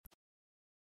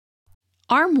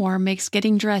Armoire makes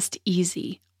getting dressed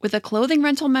easy. With a clothing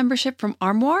rental membership from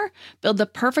Armoire, build the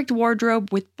perfect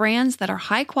wardrobe with brands that are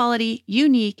high quality,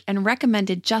 unique, and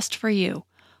recommended just for you.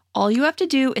 All you have to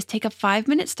do is take a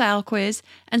 5-minute style quiz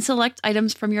and select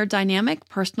items from your dynamic,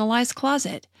 personalized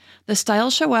closet. The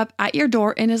styles show up at your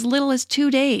door in as little as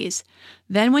 2 days.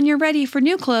 Then when you're ready for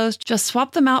new clothes, just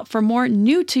swap them out for more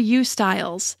new-to-you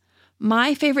styles.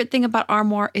 My favorite thing about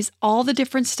Armoire is all the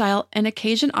different style and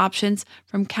occasion options,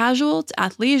 from casual to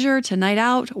athleisure to night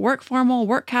out, work formal,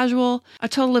 work casual, a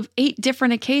total of 8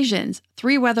 different occasions,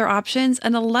 3 weather options,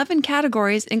 and 11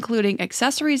 categories including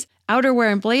accessories,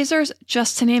 outerwear, and blazers,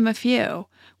 just to name a few.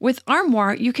 With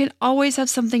Armoire, you can always have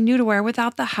something new to wear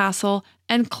without the hassle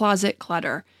and closet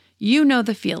clutter. You know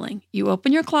the feeling. You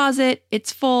open your closet,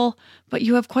 it's full, but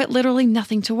you have quite literally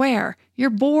nothing to wear. You're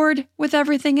bored with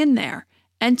everything in there.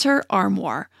 Enter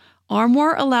Armoire.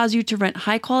 Armoire allows you to rent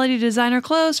high-quality designer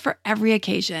clothes for every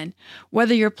occasion.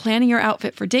 Whether you're planning your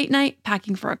outfit for date night,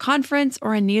 packing for a conference,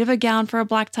 or in need of a gown for a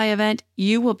black tie event,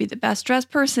 you will be the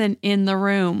best-dressed person in the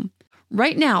room.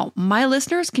 Right now, my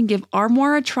listeners can give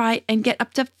Armoire a try and get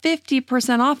up to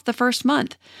 50% off the first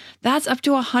month. That's up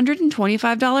to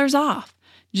 $125 off.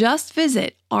 Just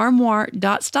visit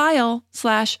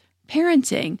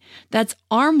armoire.style/parenting. That's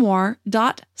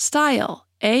armoire.style.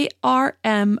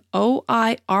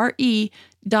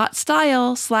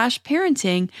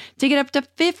 ARMOIRE.style/parenting to get up to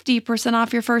 50%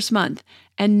 off your first month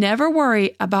and never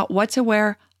worry about what to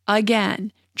wear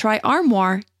again. Try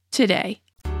Armoire today.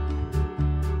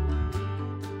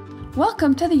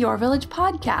 Welcome to the Your Village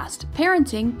podcast,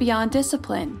 Parenting Beyond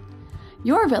Discipline.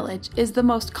 Your Village is the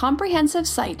most comprehensive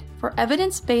site for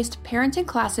evidence-based parenting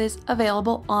classes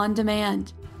available on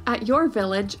demand at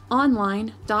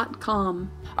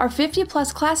yourvillageonline.com. Our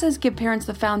 50-plus classes give parents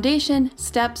the foundation,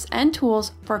 steps, and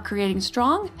tools for creating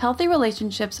strong, healthy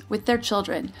relationships with their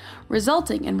children,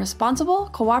 resulting in responsible,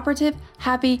 cooperative,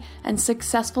 happy, and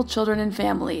successful children and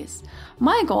families.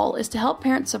 My goal is to help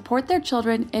parents support their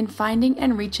children in finding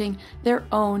and reaching their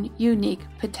own unique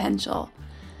potential.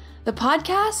 The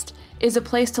podcast is a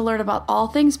place to learn about all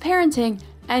things parenting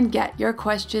and get your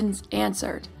questions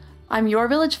answered. I'm Your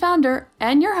Village founder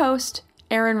and your host,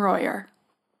 Erin Royer.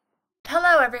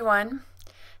 Hello, everyone.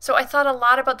 So I thought a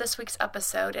lot about this week's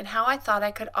episode and how I thought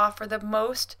I could offer the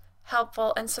most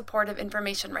helpful and supportive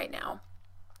information right now.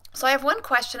 So I have one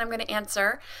question I'm going to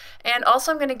answer, and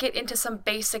also I'm going to get into some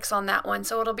basics on that one.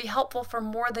 So it'll be helpful for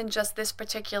more than just this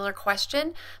particular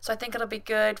question. So I think it'll be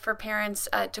good for parents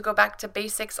to go back to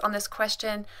basics on this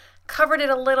question. Covered it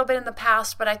a little bit in the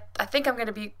past, but I think I'm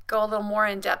going to go a little more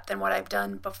in depth than what I've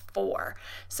done before.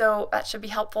 So that should be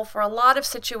helpful for a lot of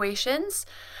situations.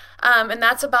 And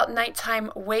that's about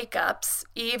nighttime wake-ups,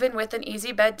 even with an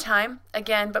easy bedtime.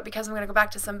 Again, but because I'm going to go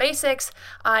back to some basics,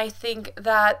 I think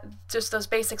that just those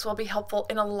basics will be helpful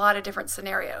in a lot of different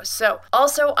scenarios. So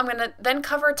also, I'm going to then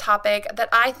cover a topic that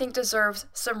I think deserves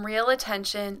some real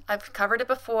attention. I've covered it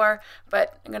before,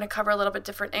 but I'm going to cover a little bit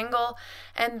different angle.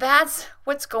 And that's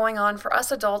what's going on for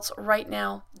us adults right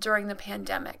now during the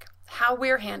pandemic, how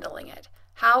we're handling it.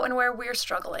 How and where we're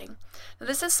struggling. Now,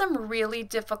 this is some really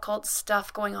difficult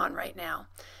stuff going on right now.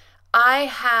 I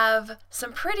have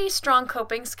some pretty strong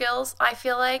coping skills, I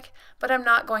feel like, but I'm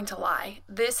not going to lie.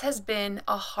 This has been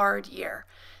a hard year.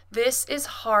 This is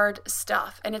hard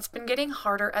stuff, and it's been getting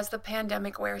harder as the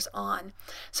pandemic wears on.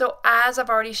 So as I've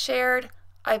already shared,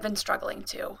 I've been struggling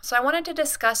too. So I wanted to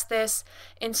discuss this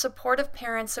in support of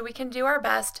parents so we can do our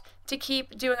best to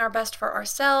keep doing our best for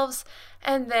ourselves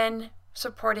and then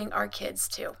supporting our kids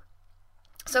too.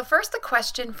 So first, the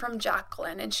question from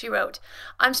Jacqueline, and she wrote,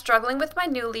 I'm struggling with my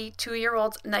newly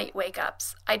 2-year-old's night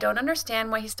wake-ups. I don't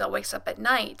understand why he still wakes up at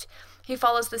night. He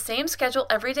follows the same schedule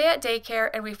every day at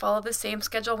daycare, and we follow the same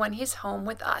schedule when he's home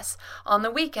with us, on the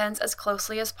weekends as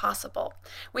closely as possible.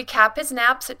 We cap his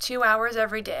naps at 2 hours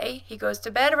every day. He goes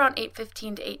to bed around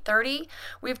 8:15 to 8:30.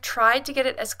 We've tried to get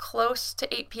it as close to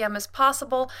 8 p.m. as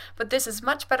possible, but this is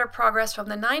much better progress from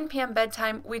the 9 p.m.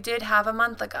 bedtime we did have a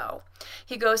month ago.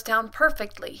 He goes down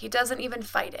perfectly. He doesn't even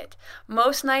fight it.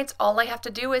 Most nights, all I have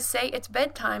to do is say it's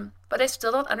bedtime, but I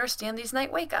still don't understand these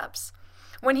night wake-ups.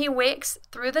 When he wakes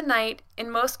through the night,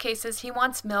 in most cases, he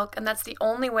wants milk, and that's the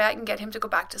only way I can get him to go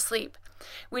back to sleep.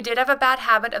 We did have a bad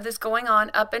habit of this going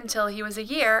on up until he was a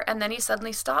year, and then he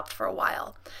suddenly stopped for a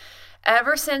while.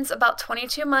 Ever since about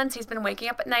 22 months, he's been waking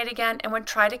up at night again and would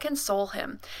try to console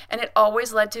him, and it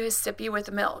always led to his sippy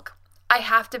with milk. I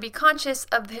have to be conscious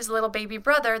of his little baby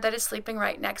brother that is sleeping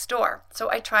right next door. So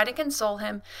I try to console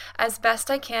him as best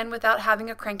I can without having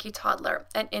a cranky toddler,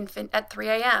 an infant at 3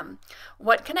 a.m.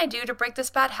 What can I do to break this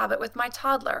bad habit with my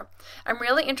toddler? I'm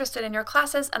really interested in your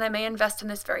classes, and I may invest in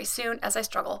this very soon as I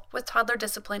struggle with toddler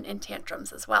discipline and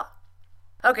tantrums as well.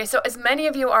 Okay, so as many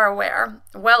of you are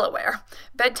well aware,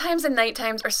 bedtimes and night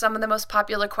times are some of the most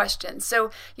popular questions.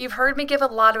 So you've heard me give a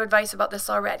lot of advice about this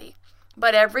already.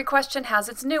 But every question has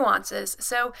its nuances,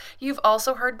 so you've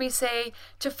also heard me say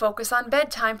to focus on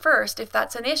bedtime first if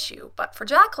that's an issue. But for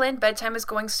Jacqueline, bedtime is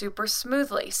going super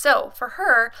smoothly. So for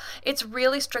her, it's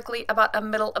really strictly about a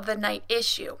middle of the night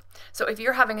issue. So if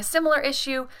you're having a similar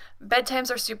issue, bedtimes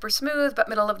are super smooth, but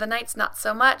middle of the night's not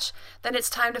so much, then it's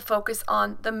time to focus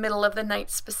on the middle of the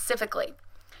night specifically.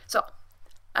 So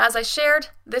as I shared,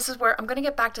 this is where I'm going to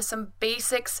get back to some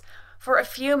basics for a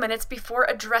few minutes before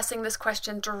addressing this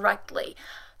question directly.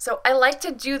 So I like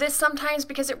to do this sometimes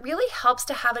because it really helps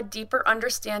to have a deeper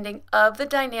understanding of the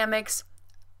dynamics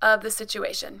of the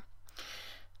situation.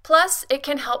 Plus, it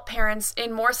can help parents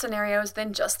in more scenarios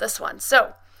than just this one.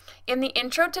 So in the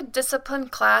Intro to Discipline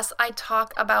class, I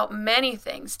talk about many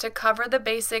things to cover the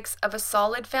basics of a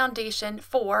solid foundation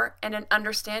for and an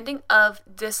understanding of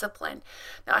discipline.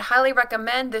 Now, I highly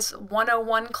recommend this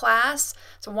 101 class.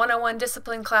 It's a 101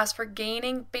 discipline class for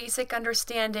gaining basic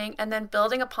understanding and then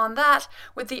building upon that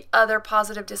with the other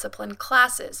positive discipline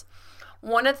classes.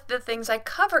 One of the things I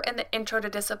cover in the Intro to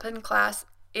Discipline class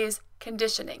is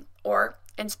conditioning, or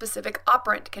in specific,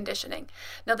 operant conditioning.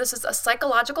 Now, this is a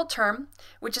psychological term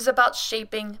which is about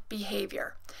shaping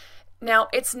behavior. Now,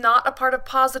 it's not a part of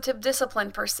positive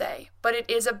discipline per se, but it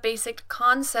is a basic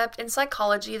concept in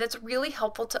psychology that's really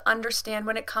helpful to understand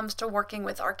when it comes to working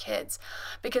with our kids.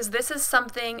 Because this is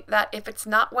something that if it's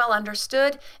not well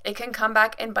understood, it can come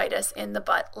back and bite us in the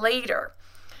butt later.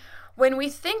 When we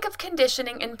think of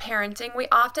conditioning in parenting, we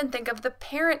often think of the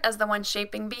parent as the one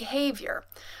shaping behavior.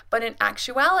 But in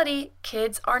actuality,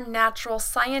 kids are natural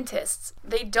scientists.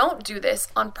 They don't do this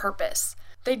on purpose.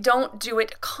 They don't do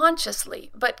it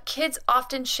consciously, but kids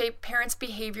often shape parents'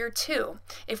 behavior too,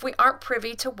 if we aren't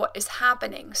privy to what is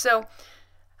happening. So,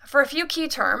 for a few key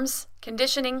terms,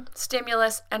 conditioning,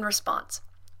 stimulus, and response.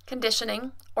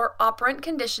 Conditioning, or operant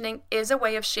conditioning, is a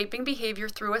way of shaping behavior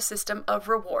through a system of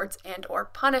rewards and or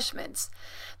punishments.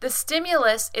 The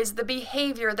stimulus is the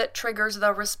behavior that triggers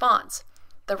the response.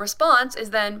 The response is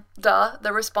then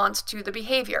the response to the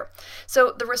behavior.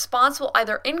 So the response will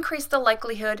either increase the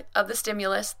likelihood of the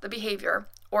stimulus, the behavior,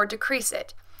 or decrease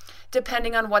it,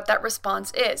 depending on what that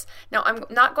response is. Now, I'm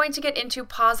not going to get into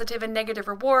positive and negative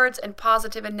rewards and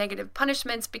positive and negative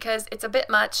punishments because it's a bit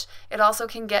much. It also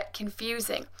can get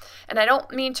confusing. And I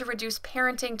don't mean to reduce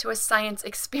parenting to a science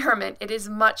experiment. It is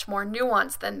much more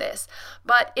nuanced than this.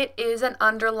 But it is an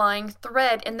underlying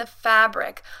thread in the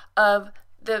fabric of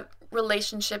the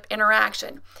relationship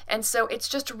interaction. And so it's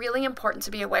just really important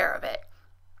to be aware of it.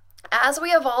 As we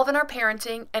evolve in our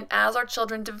parenting and as our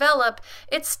children develop,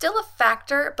 it's still a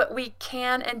factor, but we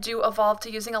can and do evolve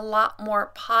to using a lot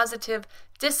more positive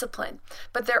discipline.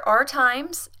 But there are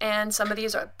times, and some of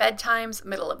these are bedtimes,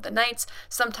 middle of the nights,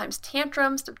 sometimes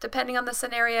tantrums, depending on the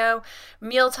scenario,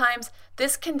 meal times,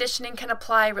 this conditioning can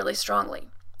apply really strongly.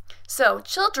 So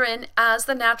children, as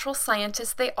the natural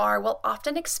scientists they are, will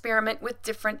often experiment with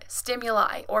different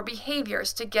stimuli or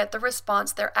behaviors to get the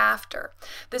response they're after.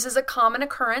 This is a common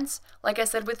occurrence, like I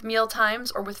said, with meal times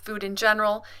or with food in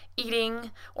general,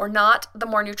 eating or not the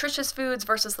more nutritious foods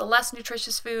versus the less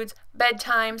nutritious foods,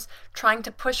 bedtimes, trying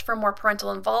to push for more parental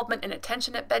involvement and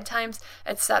attention at bedtimes,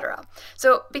 etc.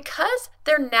 So because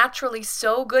they're naturally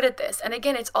so good at this, and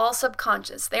again, it's all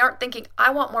subconscious. They aren't thinking, I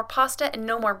want more pasta and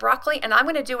no more broccoli, and I'm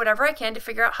going to do whatever I can to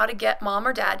figure out how to get mom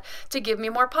or dad to give me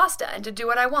more pasta and to do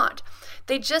what I want.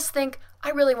 They just think, I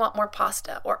really want more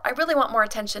pasta, or I really want more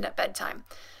attention at bedtime,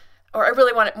 or I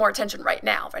really want more attention right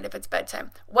now, right, if it's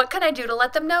bedtime. What can I do to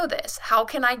let them know this? How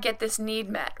can I get this need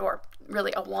met, or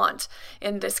really a want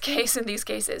in this case, in these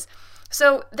cases?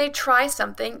 So they try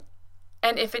something,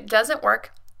 and if it doesn't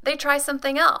work, they try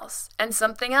something else,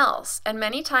 and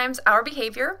many times our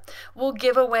behavior will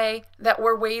give away that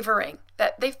we're wavering,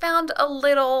 that they found a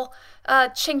little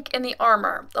chink in the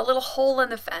armor, a little hole in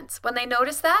the fence. When they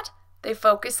notice that, they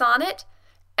focus on it,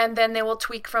 and then they will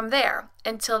tweak from there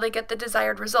until they get the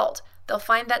desired result. They'll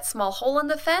find that small hole in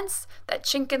the fence, that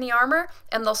chink in the armor,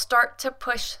 and they'll start to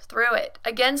push through it.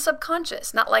 Again,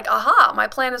 subconscious, not like, aha, my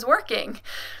plan is working.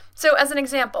 So as an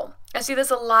example, I see this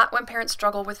a lot when parents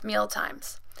struggle with meal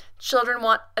times. Children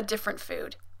want a different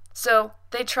food. So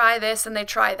they try this and they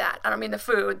try that. I don't mean the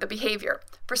food, the behavior.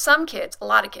 For some kids, a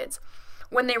lot of kids,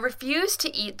 when they refuse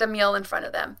to eat the meal in front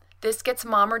of them, This gets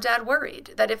mom or dad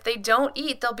worried that if they don't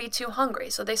eat, they'll be too hungry.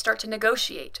 So they start to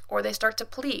negotiate or they start to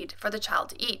plead for the child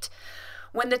to eat.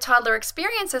 When the toddler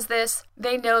experiences this,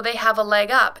 they know they have a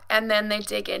leg up, and then they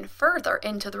dig in further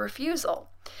into the refusal.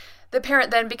 The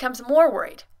parent then becomes more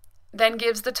worried, then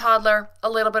gives the toddler a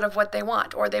little bit of what they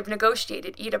want, or they've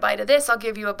negotiated, eat a bite of this, I'll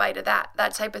give you a bite of that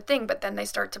type of thing. But then they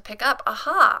start to pick up,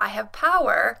 aha, I have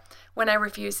power when I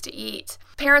refuse to eat.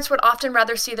 Parents would often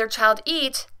rather see their child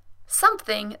eat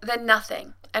something than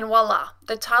nothing. And voila,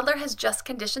 the toddler has just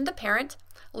conditioned the parent,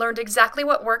 learned exactly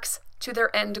what works to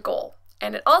their end goal.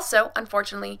 And it also,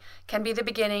 unfortunately, can be the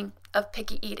beginning of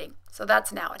picky eating. So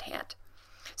that's now at hand.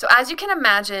 So as you can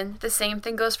imagine, the same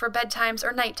thing goes for bedtimes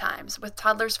or night times, with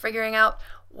toddlers figuring out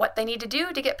what they need to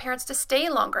do to get parents to stay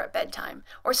longer at bedtime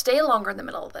or stay longer in the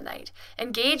middle of the night,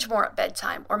 engage more at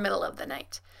bedtime or middle of the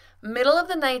night. Middle of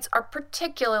the nights are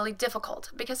particularly difficult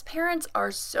because parents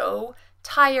are so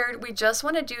tired. We just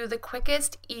want to do the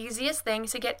quickest, easiest thing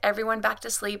to get everyone back to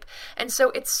sleep. And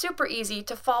so it's super easy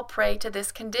to fall prey to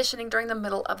this conditioning during the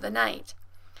middle of the night.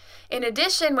 In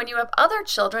addition, when you have other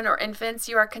children or infants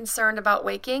you are concerned about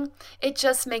waking, it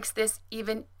just makes this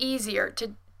even easier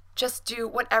to just do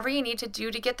whatever you need to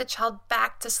do to get the child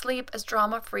back to sleep as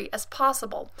drama-free as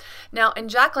possible. Now, in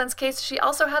Jacqueline's case, she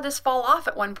also had this fall off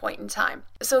at one point in time.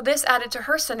 So this added to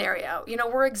her scenario.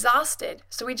 We're exhausted,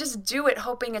 so we just do it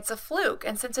hoping it's a fluke.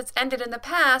 And since it's ended in the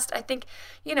past, I think,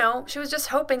 she was just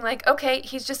hoping like, okay,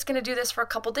 he's just going to do this for a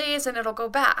couple days and it'll go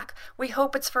back. We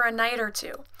hope it's for a night or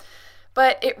two.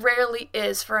 But it rarely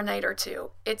is for a night or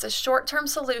two. It's a short-term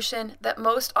solution that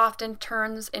most often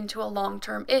turns into a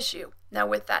long-term issue. Now,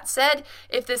 with that said,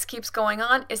 if this keeps going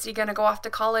on, is he going to go off to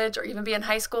college or even be in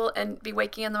high school and be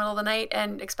waking in the middle of the night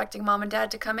and expecting mom and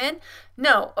dad to come in?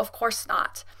 No, of course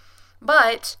not.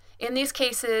 But in these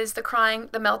cases, the crying,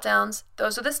 the meltdowns,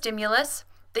 those are the stimulus.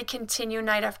 They continue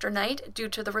night after night due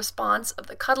to the response of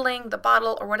the cuddling, the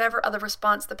bottle, or whatever other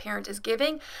response the parent is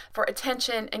giving for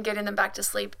attention and getting them back to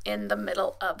sleep in the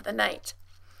middle of the night.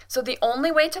 So the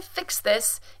only way to fix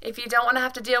this, if you don't want to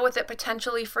have to deal with it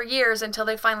potentially for years until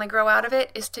they finally grow out of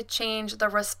it, is to change the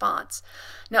response.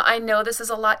 Now, I know this is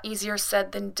a lot easier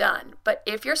said than done, but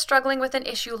if you're struggling with an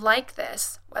issue like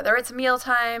this, whether it's meal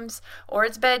times, or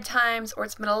it's bedtimes, or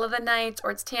it's middle of the night,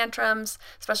 or it's tantrums,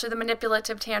 especially the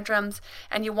manipulative tantrums,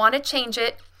 and you want to change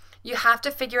it, you have to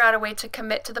figure out a way to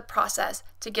commit to the process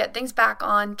to get things back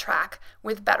on track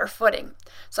with better footing.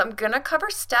 So I'm going to cover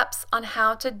steps on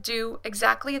how to do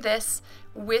exactly this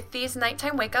with these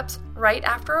nighttime wake-ups right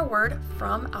after a word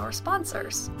from our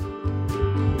sponsors.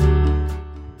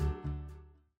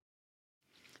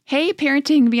 Hey,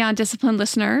 Parenting Beyond Discipline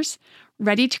listeners.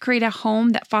 Ready to create a home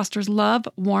that fosters love,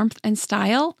 warmth, and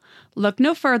style? Look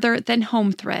no further than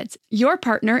Home Threads, your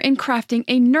partner in crafting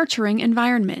a nurturing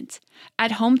environment.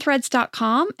 At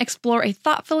HomeThreads.com, explore a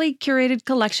thoughtfully curated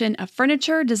collection of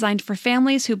furniture designed for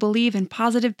families who believe in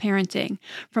positive parenting.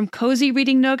 From cozy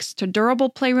reading nooks to durable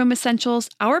playroom essentials,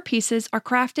 our pieces are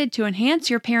crafted to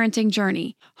enhance your parenting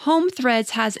journey. Home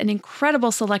Threads has an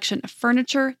incredible selection of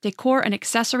furniture, decor, and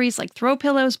accessories like throw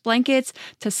pillows, blankets,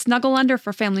 to snuggle under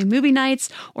for family movie nights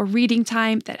or reading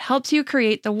time that helps you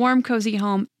create the warm, cozy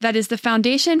home that is the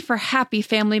foundation for happy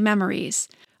family memories.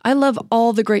 I love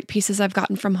all the great pieces I've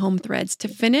gotten from Home Threads to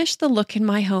finish the look in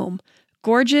my home.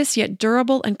 Gorgeous yet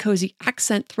durable and cozy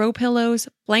accent throw pillows,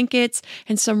 blankets,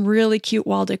 and some really cute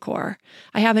wall decor.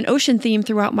 I have an ocean theme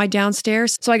throughout my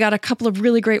downstairs, so I got a couple of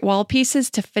really great wall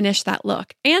pieces to finish that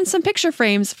look, and some picture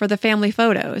frames for the family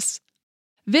photos.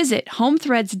 Visit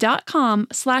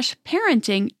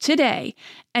homethreads.com/parenting today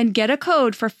and get a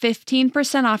code for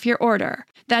 15% off your order.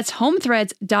 That's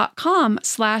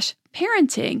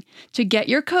homethreads.com/parenting to get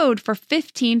your code for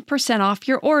 15% off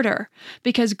your order,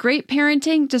 because great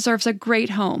parenting deserves a great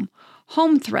home.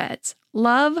 Home Threads,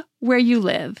 love where you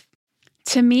live.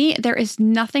 To me, there is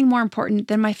nothing more important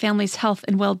than my family's health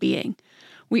and well-being.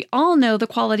 We all know the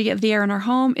quality of the air in our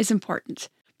home is important.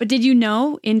 But did you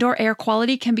know indoor air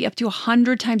quality can be up to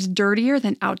 100 times dirtier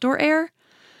than outdoor air?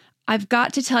 I've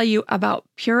got to tell you about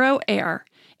Puro Air.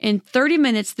 In 30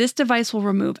 minutes, this device will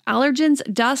remove allergens,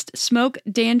 dust, smoke,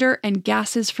 dander, and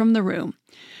gases from the room.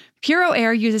 Puro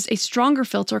Air uses a stronger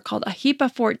filter called a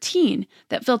HEPA 14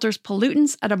 that filters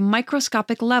pollutants at a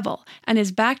microscopic level and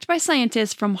is backed by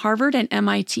scientists from Harvard and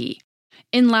MIT.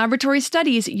 In laboratory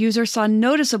studies, users saw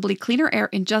noticeably cleaner air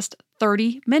in just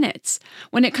 30 minutes.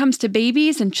 When it comes to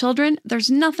babies and children,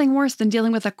 there's nothing worse than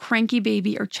dealing with a cranky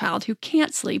baby or child who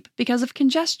can't sleep because of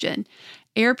congestion.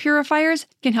 Air purifiers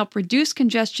can help reduce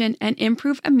congestion and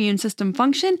improve immune system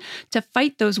function to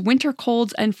fight those winter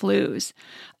colds and flus.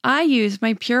 I use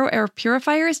my Puro Air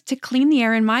purifiers to clean the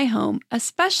air in my home,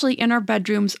 especially in our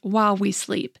bedrooms while we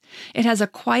sleep. It has a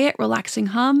quiet, relaxing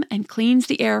hum and cleans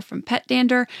the air from pet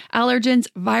dander, allergens,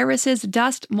 viruses,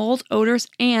 dust, mold, odors,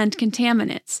 and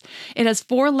contaminants. It has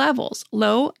 4 levels: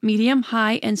 low, medium,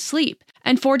 high, and sleep,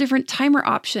 and 4 different timer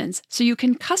options so you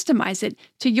can customize it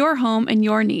to your home and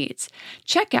your needs.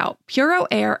 Check out Puro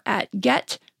Air at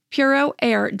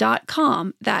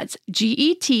getpuroair.com. That's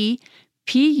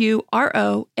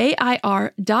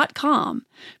GetPuroAir.com.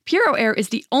 Puro Air is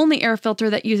the only air filter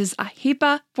that uses a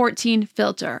HEPA 14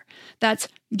 filter. That's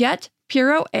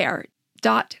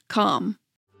getpuroair.com.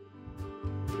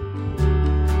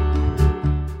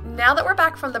 Now that we're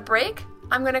back from the break,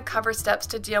 I'm going to cover steps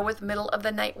to deal with middle of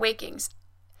the night wakings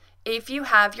if you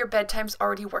have your bedtimes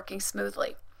already working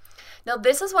smoothly. Now,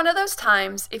 this is one of those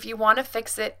times, if you want to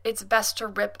fix it, it's best to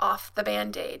rip off the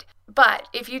Band-Aid. But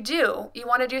if you do, you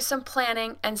want to do some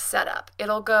planning and setup.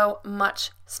 It'll go much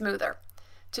smoother.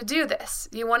 To do this,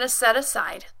 you want to set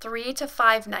aside 3 to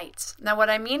 5 nights. Now,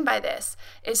 what I mean by this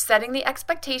is setting the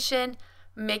expectation,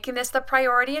 making this the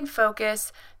priority and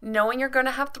focus, knowing you're going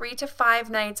to have 3 to 5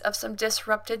 nights of some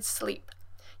disrupted sleep.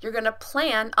 You're going to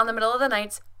plan on the middle of the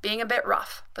nights being a bit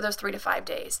rough for those 3 to 5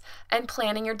 days and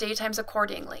planning your daytimes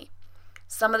accordingly.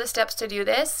 Some of the steps to do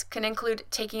this can include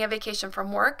taking a vacation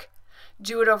from work,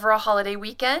 do it over a holiday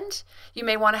weekend. You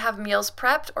may want to have meals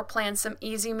prepped or plan some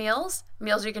easy meals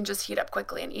you can just heat up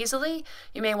quickly and easily.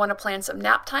 You may want to plan some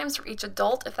nap times for each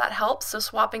adult if that helps, so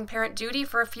swapping parent duty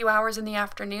for a few hours in the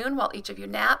afternoon while each of you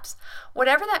naps.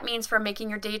 Whatever that means for making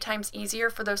your daytimes easier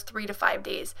for those 3 to 5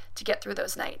 days to get through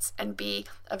those nights and be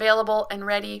available and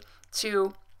ready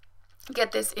to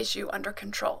get this issue under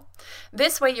control.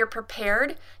 This way you're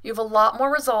prepared, you have a lot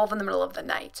more resolve in the middle of the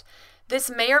night. This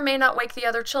may or may not wake the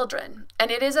other children,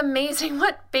 and it is amazing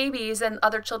what babies and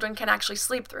other children can actually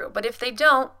sleep through, but if they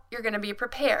don't, you're going to be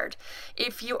prepared.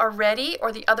 If you are ready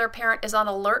or the other parent is on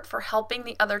alert for helping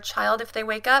the other child if they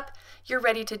wake up, you're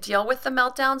ready to deal with the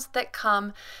meltdowns that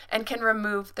come and can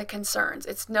remove the concerns.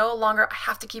 It's no longer, I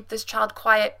have to keep this child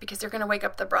quiet because they're going to wake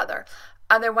up the brother.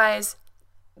 Otherwise,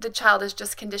 the child is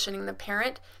just conditioning the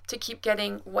parent to keep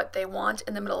getting what they want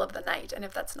in the middle of the night. And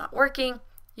if that's not working,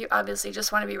 you obviously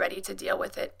just want to be ready to deal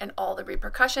with it and all the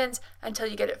repercussions until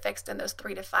you get it fixed in those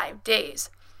 3 to 5 days.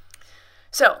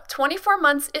 So 24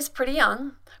 months is pretty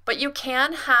young, but you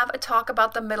can have a talk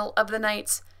about the middle of the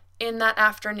nights in that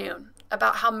afternoon,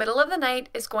 about how middle of the night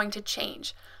is going to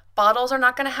change. Bottles are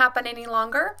not going to happen any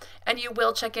longer, and you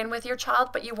will check in with your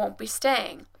child, but you won't be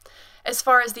staying. As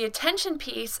far as the attention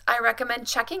piece, I recommend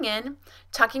checking in,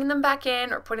 tucking them back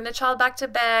in, or putting the child back to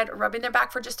bed, or rubbing their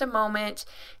back for just a moment.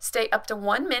 Stay up to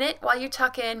 1 minute while you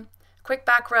tuck in. Quick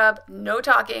back rub, no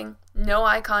talking, no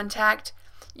eye contact.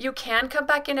 You can come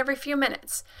back in every few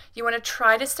minutes. You want to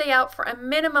try to stay out for a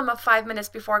minimum of 5 minutes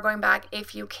before going back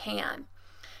if you can.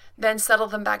 Then settle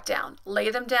them back down.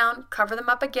 Lay them down, cover them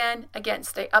up again. Again,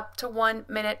 stay up to 1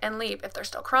 minute and leave. If they're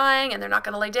still crying and they're not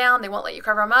going to lay down, they won't let you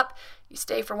cover them up. You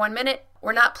stay for 1 minute.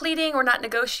 We're not pleading, we're not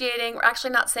negotiating, we're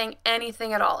actually not saying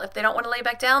anything at all. If they don't want to lay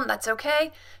back down, that's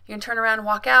okay. You can turn around,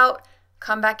 walk out,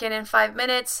 come back in 5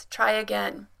 minutes, try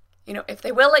again. If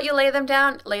they will let you lay them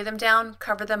down,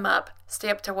 cover them up, stay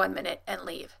up to 1 minute and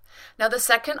leave. Now, the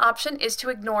second option is to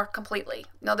ignore completely.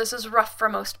 Now, this is rough for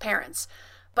most parents.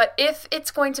 But if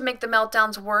it's going to make the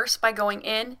meltdowns worse by going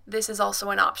in, this is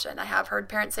also an option. I have heard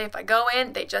parents say if I go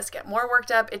in, they just get more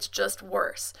worked up, it's just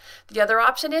worse. The other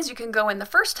option is you can go in the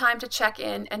first time to check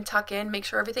in and tuck in, make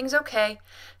sure everything's okay,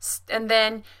 and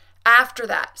then after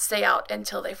that, stay out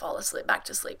until they fall asleep, back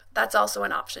to sleep. That's also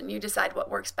an option. You decide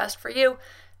what works best for you,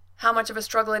 how much of a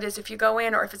struggle it is if you go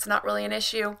in or if it's not really an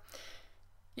issue.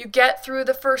 You get through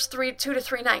the first 2 to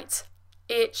 3 nights.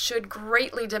 It should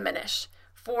greatly diminish.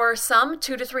 For some,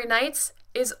 2 to 3 nights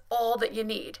is all that you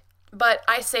need. But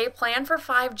I say plan for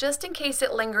 5 just in case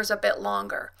it lingers a bit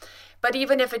longer. But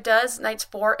even if it does, nights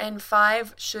 4 and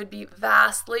 5 should be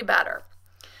vastly better.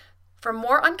 For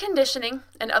more on conditioning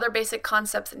and other basic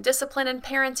concepts in discipline and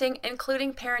parenting,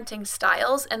 including parenting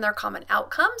styles and their common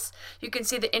outcomes, you can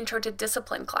see the Intro to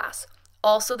Discipline class.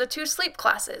 Also the 2 sleep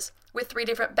classes with 3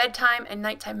 different bedtime and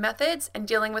nighttime methods and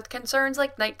dealing with concerns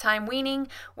like nighttime weaning,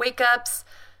 wake-ups,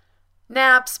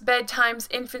 naps, bedtimes,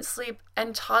 infant sleep,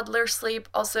 and toddler sleep.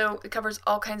 Also, it covers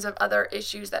all kinds of other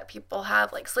issues that people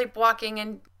have, like sleepwalking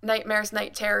and nightmares,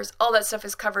 night terrors. All that stuff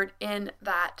is covered in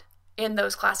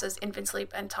those classes, infant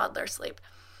sleep and toddler sleep.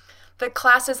 The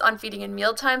classes on feeding and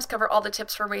meal times cover all the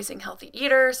tips for raising healthy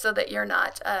eaters so that you're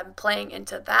not playing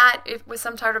into that with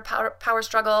some type of power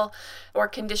struggle or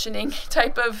conditioning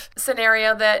type of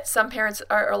scenario that some parents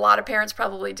or a lot of parents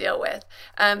probably deal with.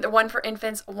 The one for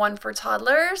infants, one for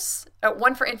toddlers,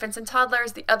 one for infants and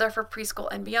toddlers, the other for preschool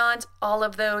and beyond. All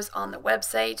of those on the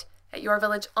website at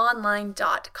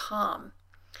yourvillageonline.com.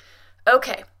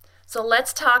 Okay, so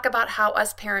let's talk about how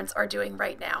us parents are doing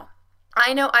right now.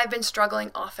 I know I've been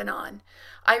struggling off and on.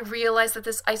 I realize that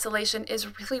this isolation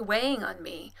is really weighing on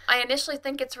me. I initially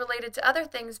think it's related to other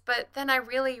things, but then I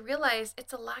really realize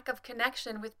it's a lack of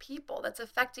connection with people that's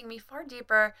affecting me far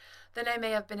deeper than I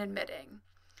may have been admitting.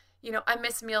 You know, I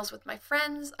miss meals with my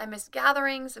friends, I miss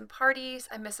gatherings and parties,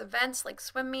 I miss events like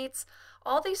swim meets.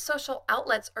 All these social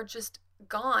outlets are just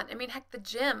gone. I mean, heck, the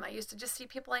gym. I used to just see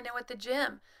people I know at the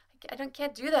gym.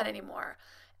 Can't do that anymore.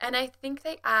 And I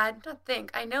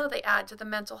know they add to the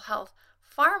mental health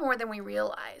far more than we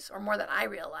realize, or more than I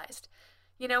realized.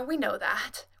 You know, we know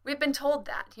that. We've been told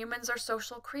that. Humans are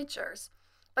social creatures.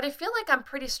 But I feel like I'm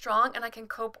pretty strong and I can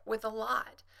cope with a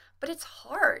lot. But it's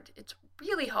hard. It's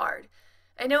really hard.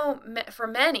 I know for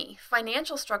many,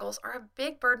 financial struggles are a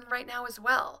big burden right now as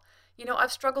well. You know,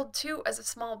 I've struggled too as a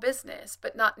small business,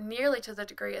 but not nearly to the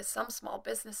degree as some small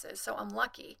businesses, so I'm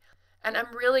lucky. And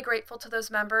I'm really grateful to those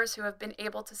members who have been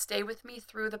able to stay with me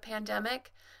through the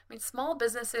pandemic. I mean, small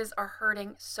businesses are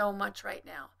hurting so much right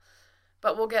now,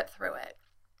 but we'll get through it.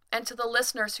 And to the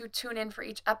listeners who tune in for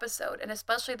each episode, and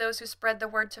especially those who spread the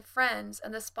word to friends,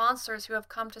 and the sponsors who have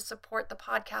come to support the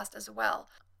podcast as well.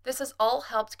 This has all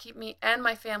helped keep me and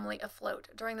my family afloat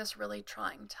during this really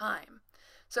trying time.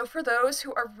 So for those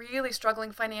who are really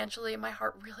struggling financially, my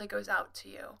heart really goes out to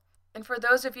you. And for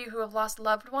those of you who have lost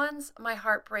loved ones, my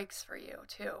heart breaks for you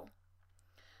too.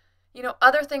 You know,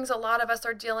 other things a lot of us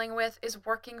are dealing with is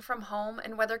working from home,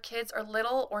 and whether kids are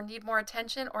little or need more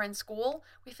attention or in school,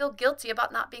 we feel guilty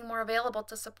about not being more available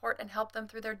to support and help them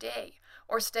through their day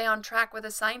or stay on track with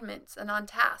assignments and on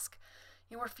task.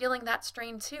 You know, we're feeling that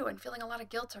strain too and feeling a lot of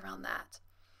guilt around that.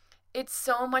 It's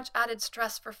so much added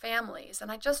stress for families,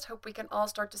 and I just hope we can all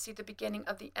start to see the beginning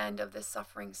of the end of this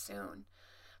suffering soon.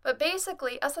 But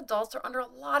basically, us adults are under a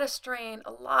lot of strain,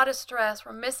 a lot of stress.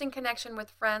 We're missing connection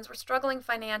with friends. We're struggling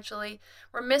financially.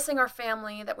 We're missing our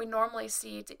family that we normally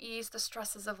see to ease the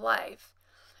stresses of life.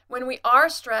 When we are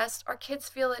stressed, our kids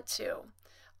feel it too.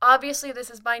 Obviously,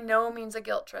 this is by no means a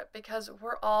guilt trip because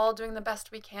we're all doing the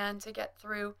best we can to get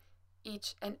through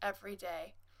each and every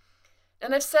day.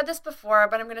 And I've said this before,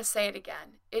 but I'm going to say it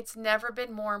again. It's never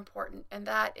been more important, and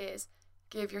that is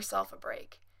give yourself a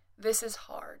break. This is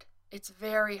hard. It's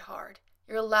very hard.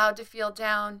 You're allowed to feel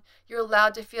down. You're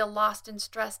allowed to feel lost and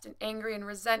stressed and angry and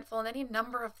resentful and any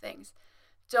number of things.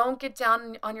 Don't get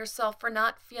down on yourself for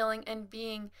not feeling and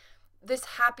being this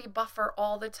happy buffer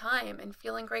all the time and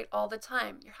feeling great all the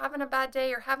time. You're having a bad day,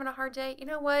 you're having a hard day. You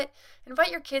know what?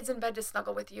 Invite your kids in bed to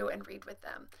snuggle with you and read with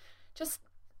them. Just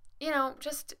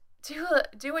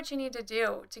do what you need to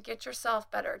do to get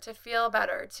yourself better, to feel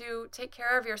better, to take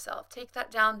care of yourself. Take that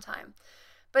downtime.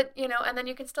 But, and then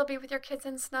you can still be with your kids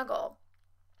and snuggle.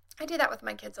 I do that with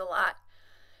my kids a lot.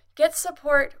 Get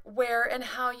support where and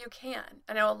how you can.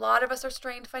 I know a lot of us are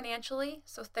strained financially,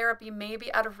 so therapy may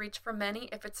be out of reach for many.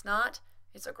 If it's not,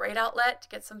 it's a great outlet to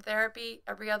get some therapy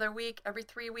every other week, every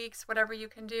 3 weeks, whatever you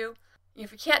can do.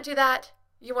 If you can't do that,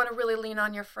 you want to really lean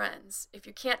on your friends. If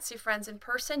you can't see friends in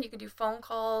person, you can do phone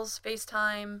calls,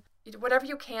 FaceTime, whatever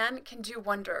you can do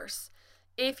wonders.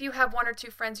 If you have 1 or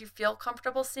 2 friends you feel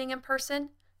comfortable seeing in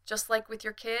person, just like with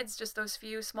your kids, just those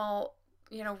few small,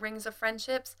 rings of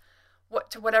friendships,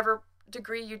 to whatever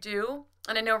degree you do.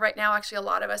 And I know right now, actually, a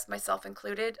lot of us, myself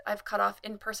included, I've cut off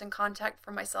in-person contact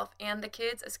for myself and the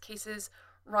kids as cases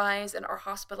rise and our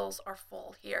hospitals are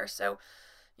full here. So,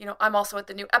 I'm also at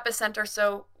the new epicenter,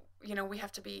 so, we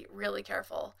have to be really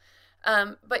careful.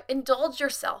 But indulge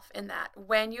yourself in that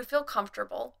when you feel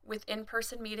comfortable with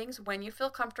in-person meetings, when you feel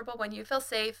comfortable, when you feel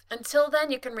safe. Until then,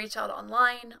 you can reach out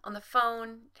online, on the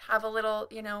phone, have a little,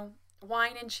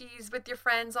 wine and cheese with your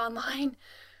friends online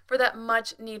for that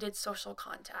much needed social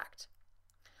contact.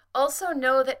 Also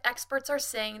know that experts are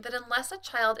saying that unless a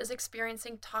child is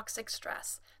experiencing toxic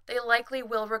stress, they likely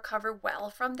will recover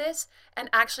well from this and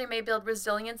actually may build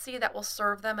resiliency that will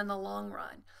serve them in the long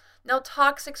run. Now,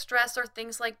 toxic stress are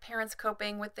things like parents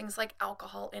coping with things like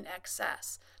alcohol in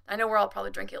excess. I know we're all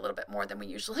probably drinking a little bit more than we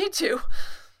usually do.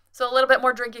 So a little bit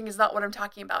more drinking is not what I'm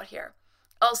talking about here.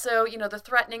 Also, the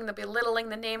threatening, the belittling,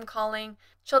 the name calling.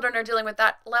 Children are dealing with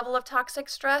that level of toxic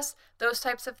stress, those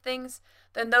types of things,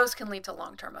 then those can lead to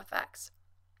long-term effects.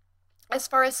 As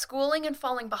far as schooling and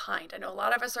falling behind, I know a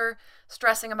lot of us are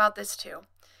stressing about this too.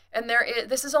 And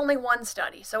this is only one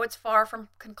study, so it's far from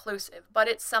conclusive, but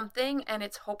it's something and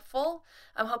it's hopeful.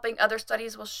 I'm hoping other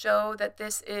studies will show that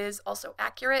this is also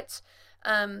accurate.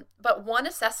 But one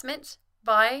assessment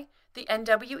by the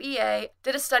NWEA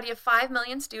did a study of 5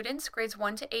 million students, grades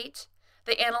 1 to 8.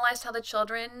 They analyzed how the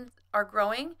children are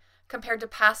growing compared to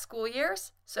past school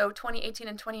years, so 2018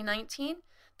 and 2019.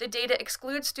 The data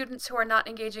excludes students who are not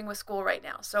engaging with school right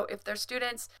now. So if they're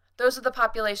students, those are the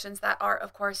populations that are,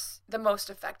 of course, the most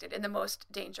affected, in the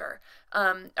most danger,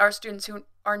 are students who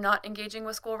are not engaging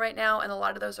with school right now, and a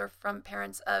lot of those are from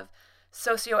parents of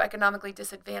socioeconomically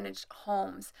disadvantaged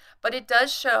homes. But it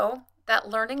does show that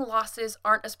learning losses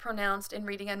aren't as pronounced in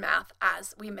reading and math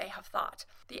as we may have thought.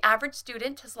 The average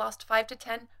student has lost 5 to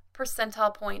 10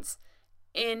 percentile points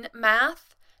in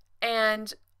math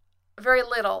and very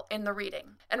little in the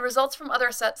reading. And results from other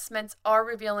assessments are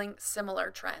revealing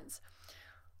similar trends.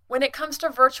 When it comes to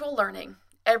virtual learning,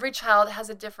 every child has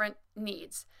a different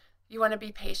needs. You want to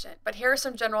be patient, but here are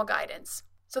some general guidance.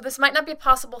 So this might not be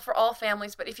possible for all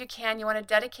families, but if you can, you want to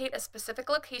dedicate a specific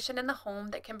location in the home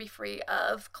that can be free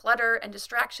of clutter and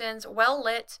distractions, well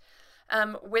lit,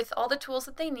 with all the tools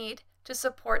that they need to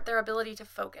support their ability to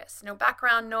focus. No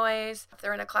background noise. If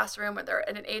they're in a classroom or they're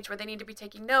at an age where they need to be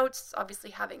taking notes,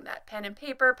 obviously having that pen and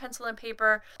paper, pencil and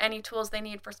paper, any tools they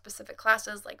need for specific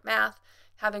classes like math,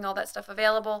 having all that stuff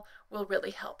available will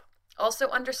really help. Also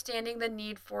understanding the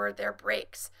need for their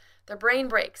breaks. Their brain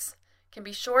breaks can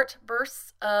be short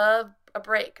bursts of a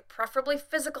break, preferably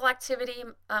physical activity.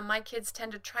 My kids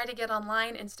tend to try to get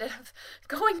online instead of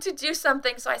going to do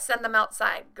something, so I send them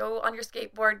outside. Go on your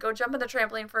skateboard, go jump on the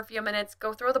trampoline for a few minutes,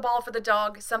 go throw the ball for the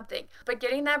dog, something. But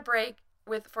getting that break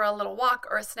for a little walk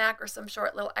or a snack or some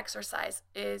short little exercise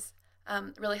is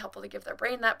really helpful to give their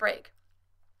brain that break.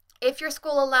 If your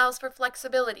school allows for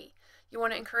flexibility, you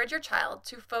want to encourage your child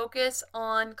to focus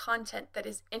on content that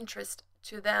is interest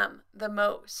to them the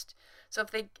most. So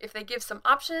if they give some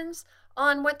options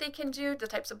on what they can do, the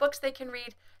types of books they can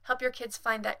read, help your kids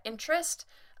find that interest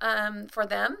for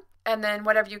them, and then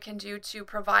whatever you can do to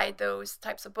provide those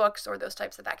types of books or those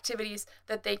types of activities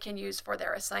that they can use for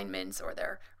their assignments or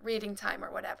their reading time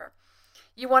or whatever.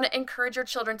 You want to encourage your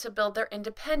children to build their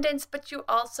independence, but you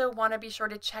also want to be sure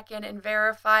to check in and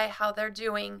verify how they're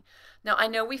doing. Now, I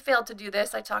know we failed to do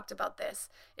this. I talked about this.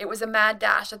 It was a mad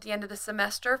dash at the end of the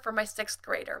semester for my 6th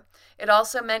grader. It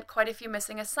also meant quite a few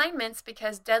missing assignments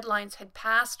because deadlines had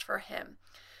passed for him.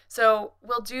 So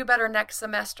we'll do better next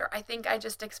semester. I think I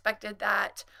just expected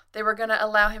that they were going to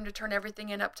allow him to turn everything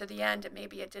in up to the end, and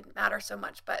maybe it didn't matter so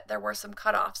much, but there were some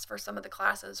cutoffs for some of the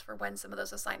classes for when some of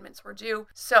those assignments were due.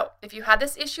 So if you had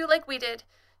this issue like we did,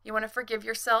 you want to forgive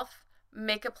yourself,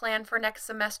 make a plan for next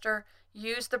semester,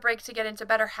 use the break to get into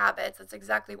better habits. That's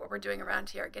exactly what we're doing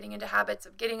around here, getting into habits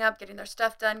of getting up, getting their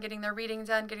stuff done, getting their reading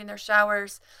done, getting their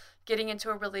showers, getting into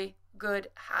a really good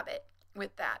habit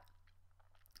with that.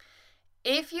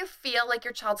 If you feel like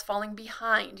your child's falling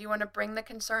behind, you want to bring the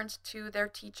concerns to their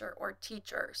teacher or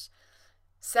teachers.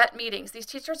 Set meetings. These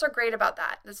teachers are great about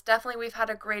that. We've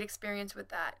had a great experience with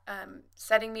that.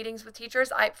 Setting meetings with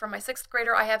teachers. For my 6th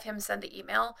grader, I have him send the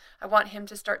email. I want him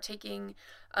to start taking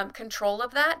control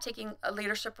of that, taking a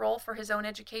leadership role for his own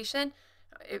education.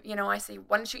 I say,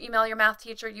 why don't you email your math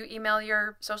teacher, you email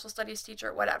your social studies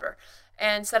teacher, whatever,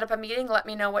 and set up a meeting. Let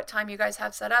me know what time you guys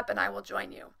have set up and I will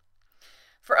join you.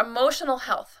 For emotional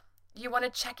health, you want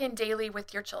to check in daily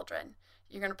with your children.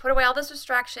 You're going to put away all those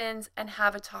distractions and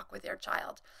have a talk with your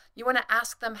child. You want to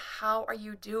ask them, how are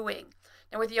you doing?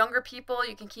 Now with younger people,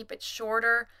 you can keep it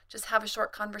shorter. Just have a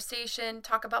short conversation,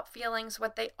 talk about feelings,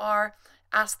 what they are,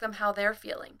 ask them how they're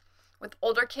feeling. With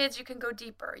older kids, you can go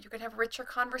deeper. You can have richer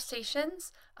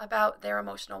conversations about their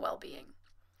emotional well-being.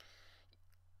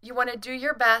 You want to do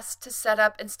your best to set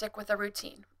up and stick with a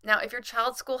routine. Now, if your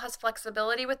child's school has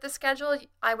flexibility with the schedule,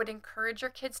 I would encourage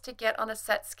your kids to get on a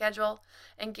set schedule,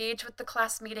 engage with the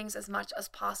class meetings as much as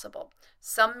possible.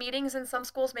 Some meetings in some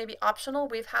schools may be optional.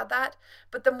 We've had that.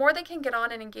 But the more they can get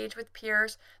on and engage with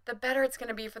peers, the better it's going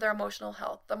to be for their emotional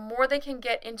health. The more they can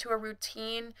get into a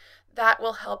routine, that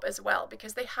will help as well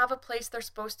because they have a place they're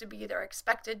supposed to be, they're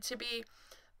expected to be.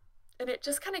 And it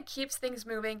just kind of keeps things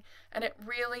moving, and it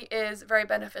really is very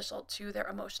beneficial to their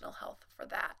emotional health for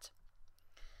that.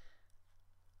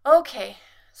 Okay,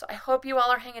 so I hope you all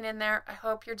are hanging in there. I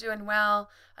hope you're doing well.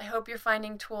 I hope you're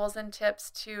finding tools and tips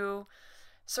to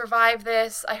survive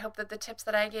this. I hope that the tips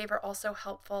that I gave are also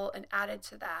helpful and added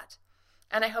to that.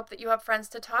 And I hope that you have friends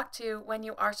to talk to when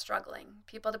you are struggling,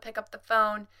 people to pick up the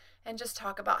phone and just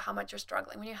talk about how much you're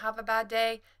struggling. When you have a bad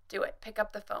day, do it. Pick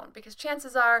up the phone because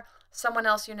chances are someone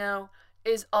else you know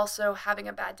is also having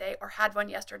a bad day or had one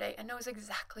yesterday and knows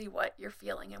exactly what you're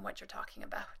feeling and what you're talking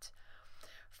about.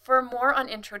 For more on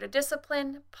Intro to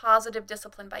Discipline, positive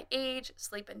discipline by age,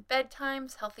 sleep and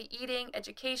bedtimes, healthy eating,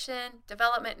 education,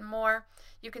 development, and more,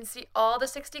 you can see all the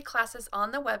 60 classes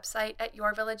on the website at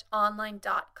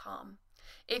yourvillageonline.com.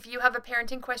 If you have a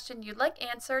parenting question you'd like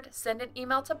answered, send an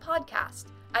email to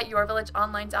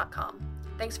podcast@yourvillageonline.com.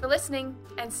 Thanks for listening,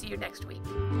 and see you next week.